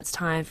It's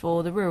time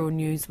for the Rural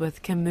News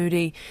with Kim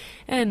Moody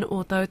in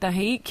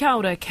Ōtautahi. Kia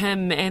ora,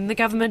 Kim. And the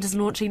government is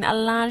launching a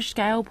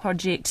large-scale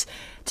project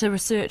to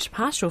research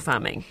pastoral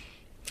farming.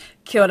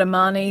 Kia ora,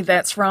 Māni,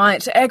 that's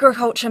right.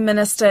 Agriculture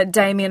Minister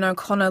Damien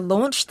O'Connor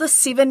launched the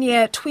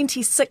 7-year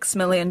 $26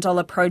 million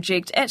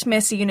project at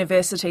Massey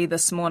University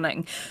this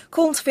morning.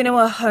 Called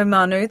Whenua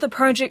Haumanu, the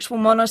project will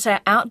monitor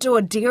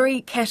outdoor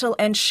dairy, cattle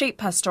and sheep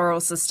pastoral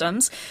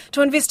systems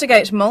to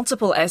investigate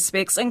multiple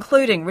aspects,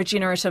 including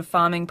regenerative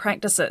farming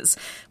practices.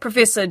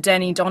 Professor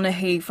Danny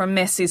Donaghy from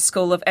Massey's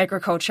School of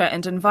Agriculture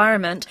and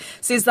Environment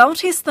says they'll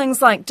test things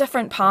like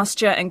different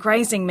pasture and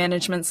grazing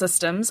management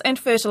systems and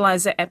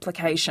fertiliser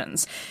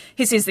applications.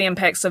 He says the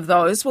impacts of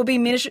those will be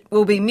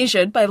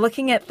measured by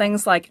looking at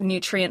things like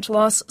nutrient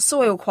loss,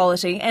 soil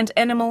quality and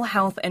animal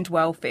health and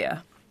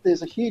welfare.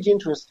 There's a huge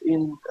interest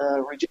in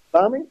regenerative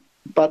farming,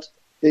 but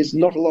there's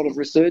not a lot of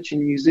research in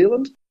New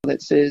Zealand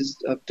that says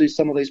do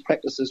some of these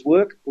practices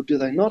work or do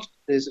they not.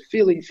 There's a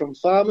feeling from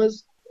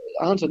farmers,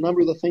 aren't a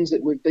number of the things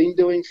that we've been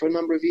doing for a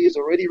number of years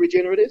already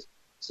regenerative?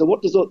 So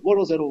what does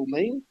that all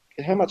mean?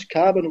 How much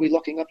carbon are we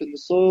locking up in the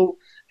soil?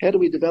 How do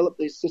we develop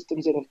these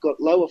systems that have got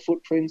lower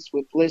footprints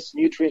with less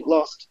nutrient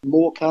loss,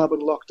 more carbon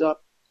locked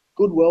up,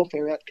 good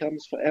welfare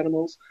outcomes for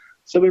animals?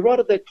 So we're right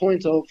at that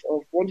point of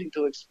wanting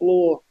to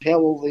explore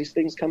how all these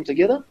things come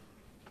together.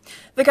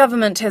 The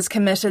government has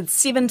committed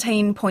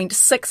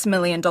 $17.6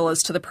 million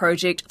to the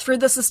project through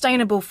the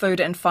Sustainable Food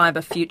and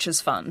Fibre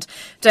Futures Fund.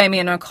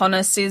 Damien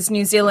O'Connor says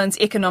New Zealand's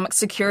economic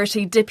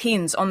security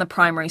depends on the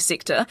primary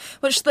sector,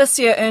 which this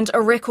year earned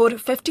a record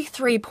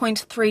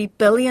 $53.3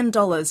 billion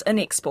in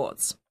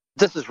exports.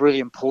 This is a really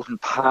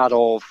important part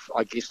of,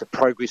 the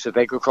progress of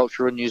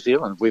agriculture in New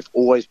Zealand. We've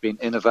always been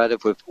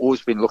innovative. We've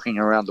always been looking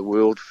around the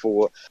world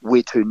for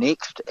where to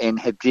next and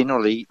have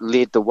generally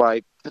led the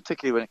way,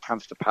 particularly when it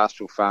comes to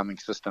pastoral farming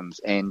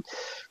systems. And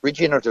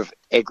regenerative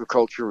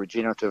agriculture,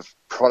 regenerative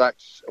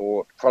products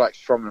or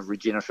products from a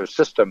regenerative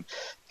system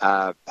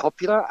are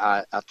popular,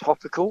 are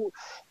topical,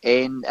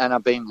 and are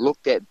being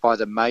looked at by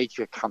the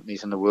major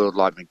companies in the world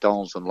like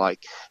McDonald's and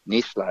like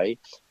Nestle.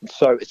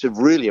 So it's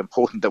really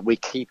important that we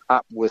keep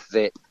up with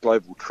that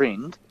global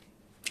trend.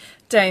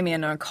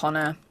 Damien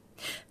O'Connor.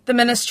 The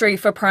Ministry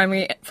for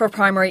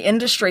Primary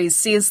Industries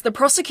says the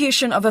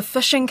prosecution of a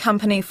fishing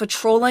company for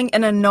trawling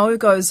in a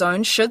no-go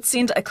zone should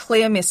send a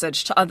clear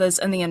message to others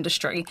in the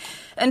industry.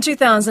 In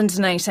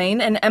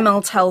 2018, an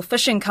Immortel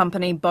fishing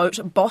company boat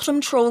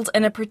bottom-trawled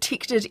in a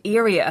protected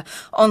area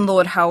on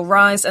Lord Howe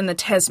Rise in the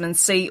Tasman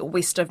Sea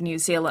west of New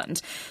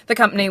Zealand. The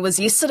company was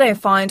yesterday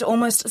fined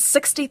almost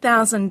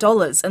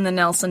 $60,000 in the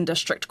Nelson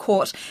District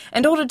Court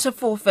and ordered to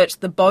forfeit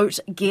the boat,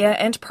 gear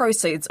and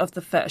proceeds of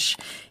the fish.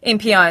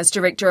 MPI's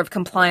Director of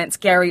Compliance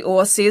Gary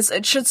Orr says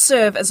it should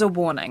serve as a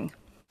warning.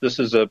 This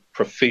is a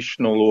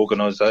professional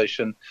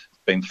organisation,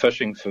 been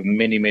fishing for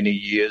many, many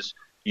years.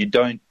 You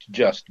don't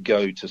just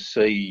go to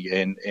sea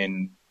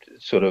and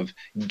sort of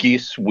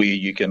guess where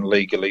you can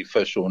legally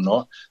fish or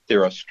not.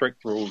 There are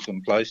strict rules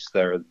in place.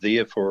 They are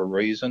there for a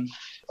reason.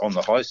 On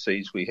the high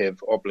seas, we have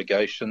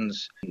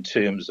obligations in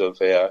terms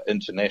of our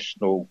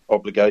international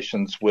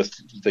obligations with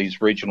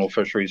these regional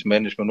fisheries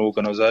management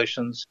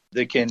organisations.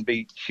 There can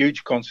be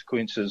huge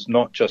consequences,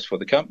 not just for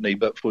the company,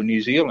 but for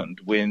New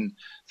Zealand when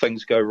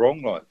things go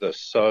wrong like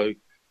this. So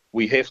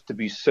we have to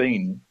be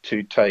seen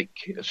to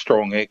take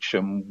strong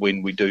action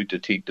when we do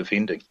detect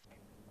offending.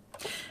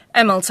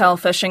 Immortel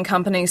Fishing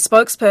Company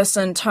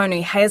spokesperson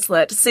Tony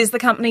Hazlitt says the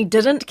company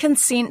didn't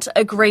consent,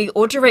 agree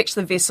or direct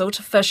the vessel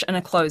to fish in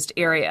a closed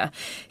area.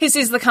 He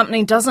says the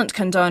company doesn't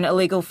condone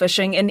illegal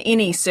fishing in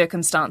any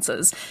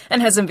circumstances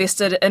and has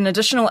invested in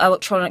additional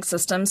electronic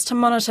systems to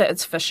monitor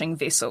its fishing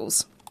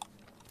vessels.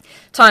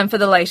 Time for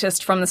the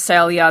latest from the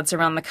sale yards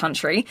around the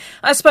country.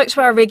 I spoke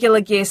to our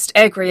regular guest,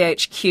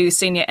 AgriHQ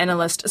senior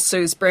analyst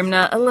Suze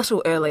Bremner, a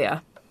little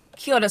earlier.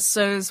 Kia ora,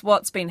 Suze.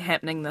 What's been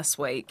happening this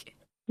week?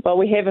 Well,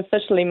 we have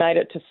officially made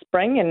it to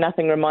spring, and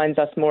nothing reminds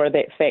us more of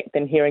that fact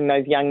than hearing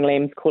those young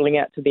lambs calling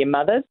out to their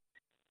mothers.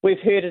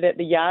 We've heard it at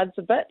the yards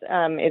a bit,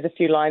 as a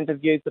few lines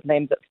of ewes with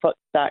lambs at foot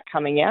start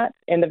coming out,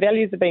 and the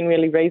values have been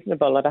really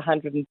reasonable at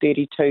 $132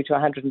 to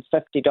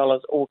 $150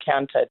 all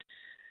counted.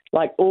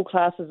 Like all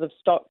classes of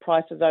stock,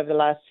 prices over the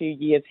last few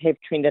years have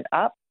trended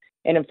up,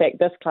 and in fact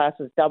this class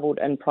has doubled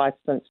in price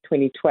since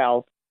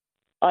 2012.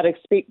 I'd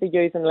expect the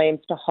ewes and lambs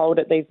to hold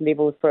at these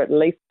levels for at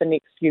least the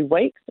next few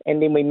weeks,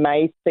 and then we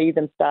may see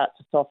them start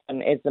to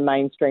soften as the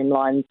mainstream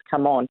lines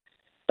come on.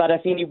 But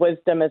if any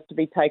wisdom is to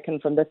be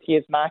taken from this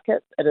year's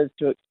markets, it is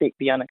to expect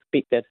the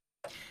unexpected.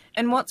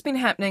 And what's been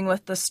happening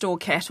with the store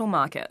cattle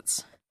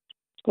markets?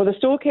 Well, the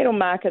store cattle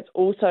markets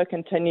also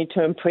continue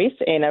to impress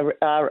and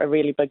are a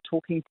really big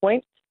talking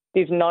point.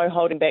 There's no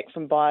holding back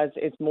from buyers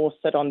as more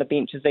sit on the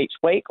benches each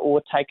week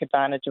or take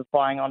advantage of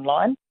buying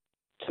online.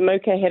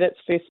 Temuka had its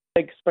first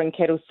big spring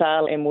cattle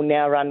sale and will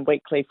now run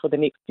weekly for the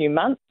next few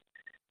months.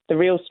 The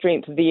real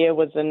strength there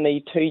was in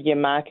the 2-year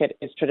market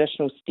as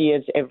traditional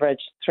steers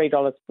averaged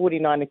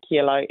 $3.49 a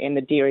kilo and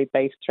the dairy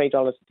beef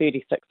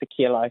 $3.36 a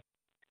kilo.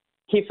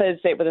 Heifers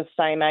that were the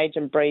same age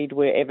and breed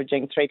were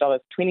averaging $3.26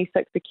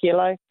 a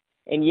kilo,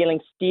 and yearling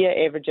steer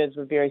averages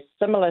were very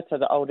similar to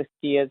the older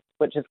steers,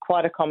 which is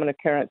quite a common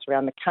occurrence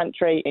around the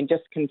country and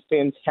just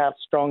confirms how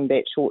strong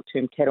that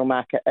short-term cattle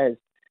market is.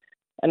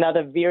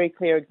 Another very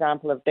clear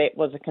example of that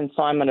was a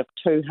consignment of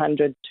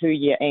 200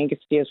 two-year Angus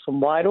steers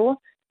from Wairoa.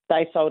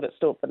 They sold at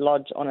Stortford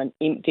Lodge on an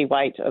empty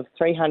weight of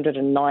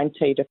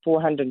 390 to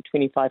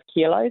 425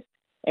 kilos,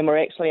 and were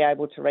actually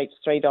able to reach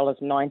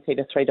 $3.90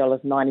 to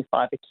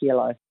 $3.95 a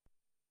kilo.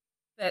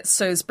 That's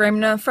Suze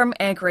Bremner from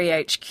Agri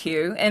HQ,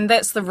 and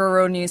that's the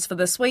rural news for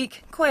this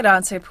week. Koe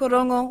rā te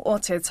pūrongo o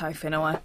te tauwhenua.